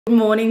Good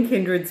morning,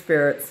 Kindred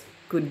Spirits.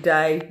 Good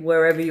day,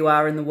 wherever you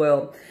are in the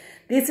world.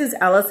 This is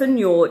Allison,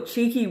 your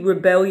cheeky,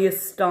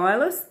 rebellious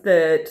stylist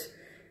that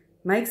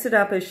makes it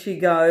up as she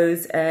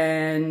goes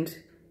and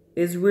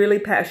is really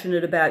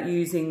passionate about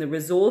using the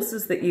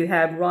resources that you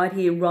have right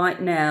here,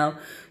 right now,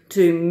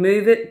 to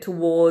move it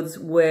towards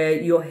where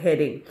you're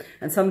heading.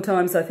 And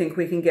sometimes I think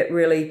we can get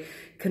really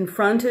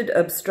confronted,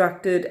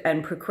 obstructed,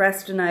 and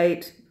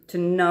procrastinate to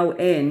no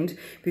end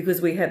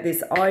because we have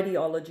this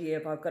ideology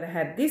of I've got to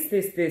have this,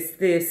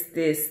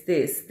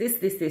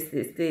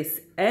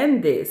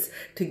 and this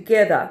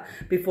together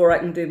before I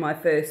can do my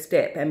first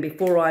step and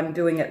before I'm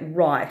doing it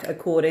right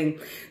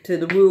according to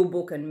the rule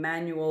book and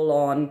manual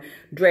on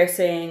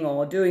dressing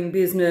or doing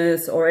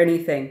business or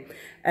anything.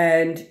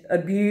 And a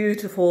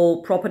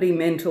beautiful property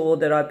mentor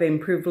that I've been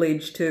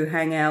privileged to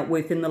hang out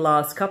with in the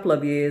last couple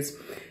of years,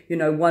 you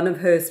know, one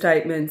of her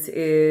statements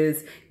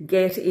is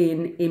get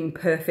in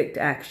imperfect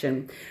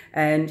action.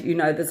 And, you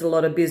know, there's a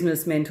lot of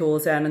business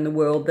mentors out in the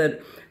world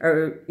that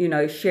are, you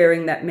know,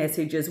 sharing that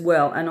message as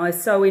well. And I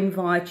so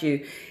invite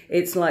you.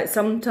 It's like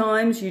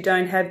sometimes you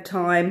don't have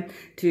time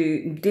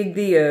to dig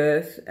the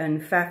earth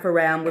and faff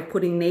around with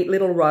putting neat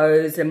little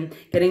rows and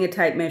getting a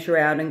tape measure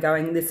out and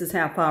going, this is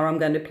how far I'm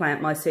going to plant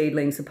my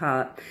seedlings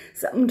apart.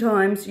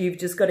 Sometimes you've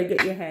just got to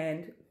get your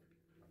hand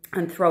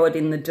and throw it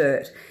in the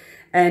dirt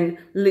and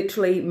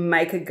literally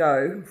make a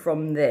go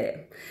from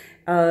there.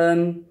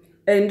 And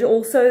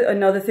also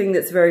another thing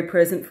that's very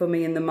present for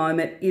me in the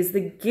moment is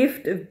the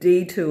gift of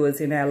detours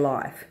in our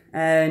life.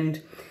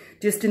 And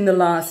just in the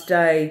last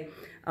day,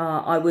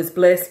 I was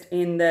blessed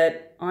in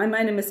that I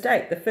made a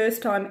mistake, the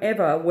first time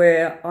ever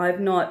where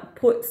I've not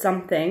put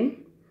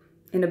something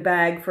in a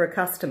bag for a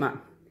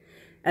customer.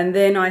 And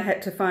then I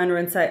had to phone her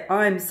and say,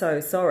 I'm so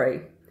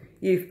sorry,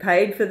 you've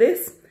paid for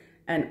this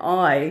and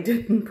I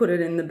didn't put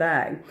it in the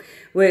bag,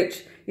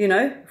 which, you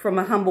know, from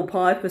a humble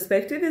pie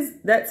perspective,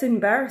 that's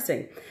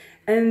embarrassing.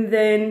 And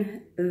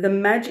then the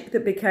magic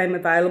that became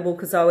available,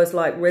 because I was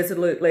like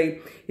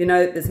resolutely, you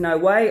know, there's no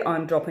way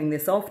I'm dropping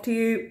this off to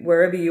you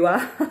wherever you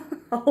are.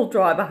 I'll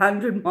drive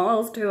 100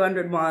 miles,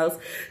 200 miles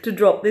to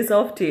drop this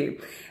off to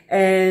you.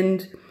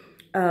 And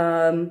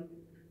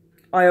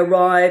I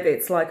arrive,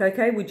 it's like,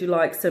 okay, would you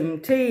like some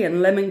tea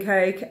and lemon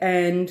cake?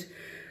 And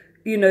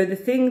you know, the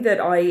thing that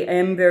I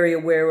am very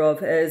aware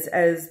of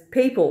as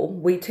people,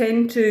 we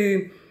tend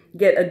to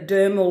get a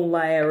dermal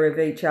layer of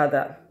each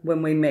other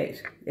when we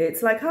meet.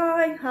 It's like,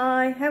 hi,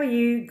 how are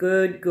you?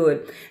 Good,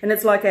 good. And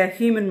it's like our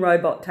human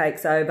robot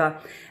takes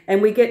over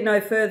and we get no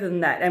further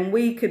than that. And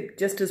we could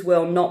just as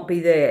well not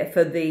be there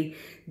for the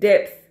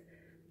depth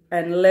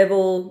and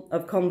level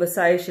of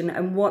conversation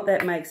and what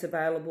that makes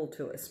available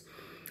to us.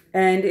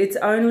 And it's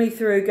only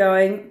through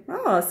going,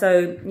 oh,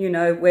 so, you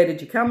know, where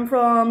did you come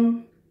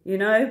from? You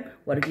know,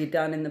 what have you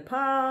done in the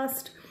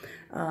past?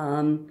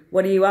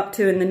 What are you up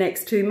to in the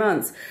next 2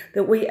 months?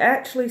 That we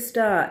actually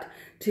start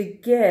to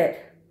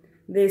get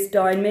this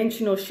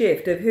dimensional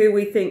shift of who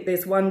we think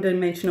this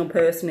one-dimensional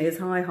person is.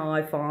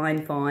 Hi,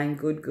 fine,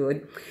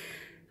 good.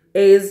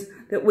 Is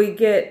that we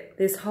get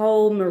this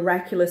whole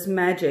miraculous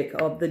magic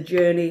of the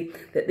journey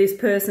that this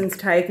person's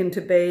taken to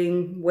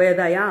being where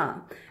they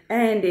are.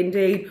 And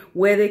indeed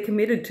where they're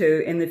committed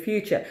to in the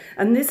future.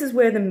 And this is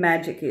where the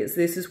magic is.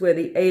 This is where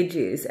the edge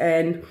is.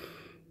 And,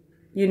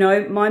 you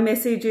know, my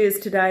message is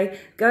today,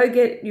 go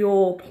get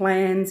your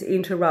plans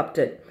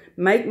interrupted.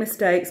 Make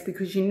mistakes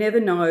because you never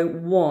know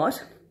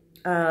what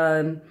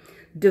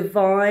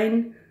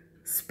divine,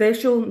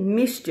 special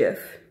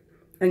mischief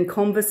and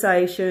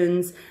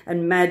conversations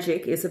and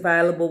magic is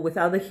available with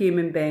other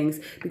human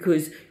beings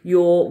because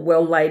your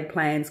well-laid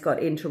plans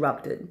got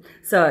interrupted.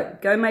 So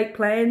go make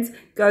plans,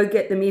 go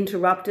get them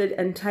interrupted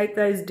and take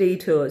those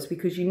detours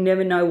because you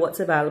never know what's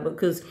available.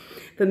 Because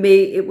for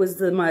me, it was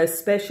the most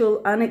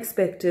special,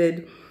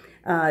 unexpected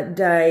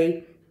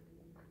day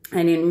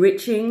and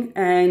enriching.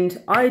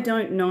 And I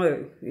don't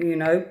know, you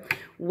know,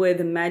 where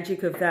the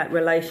magic of that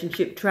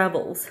relationship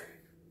travels.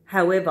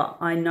 However,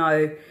 I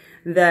know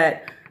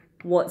that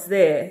what's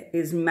there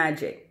is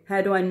magic.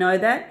 How do I know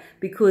that?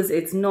 Because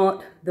it's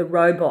not the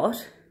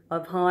robot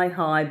of hi,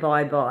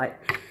 bye.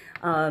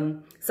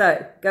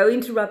 So go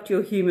interrupt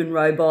your human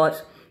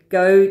robot,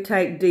 go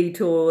take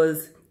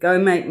detours, go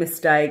make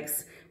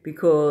mistakes,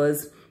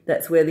 because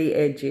that's where the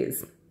edge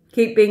is.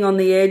 Keep being on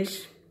the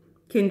edge,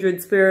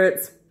 Kindred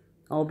Spirits.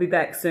 I'll be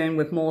back soon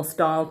with more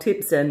style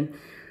tips and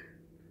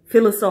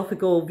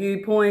philosophical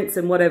viewpoints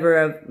and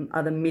whatever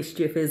other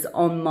mischief is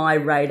on my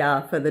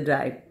radar for the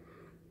day.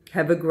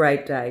 Have a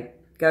great day.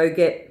 Go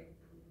get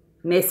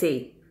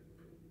messy.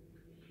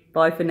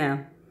 Bye for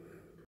now.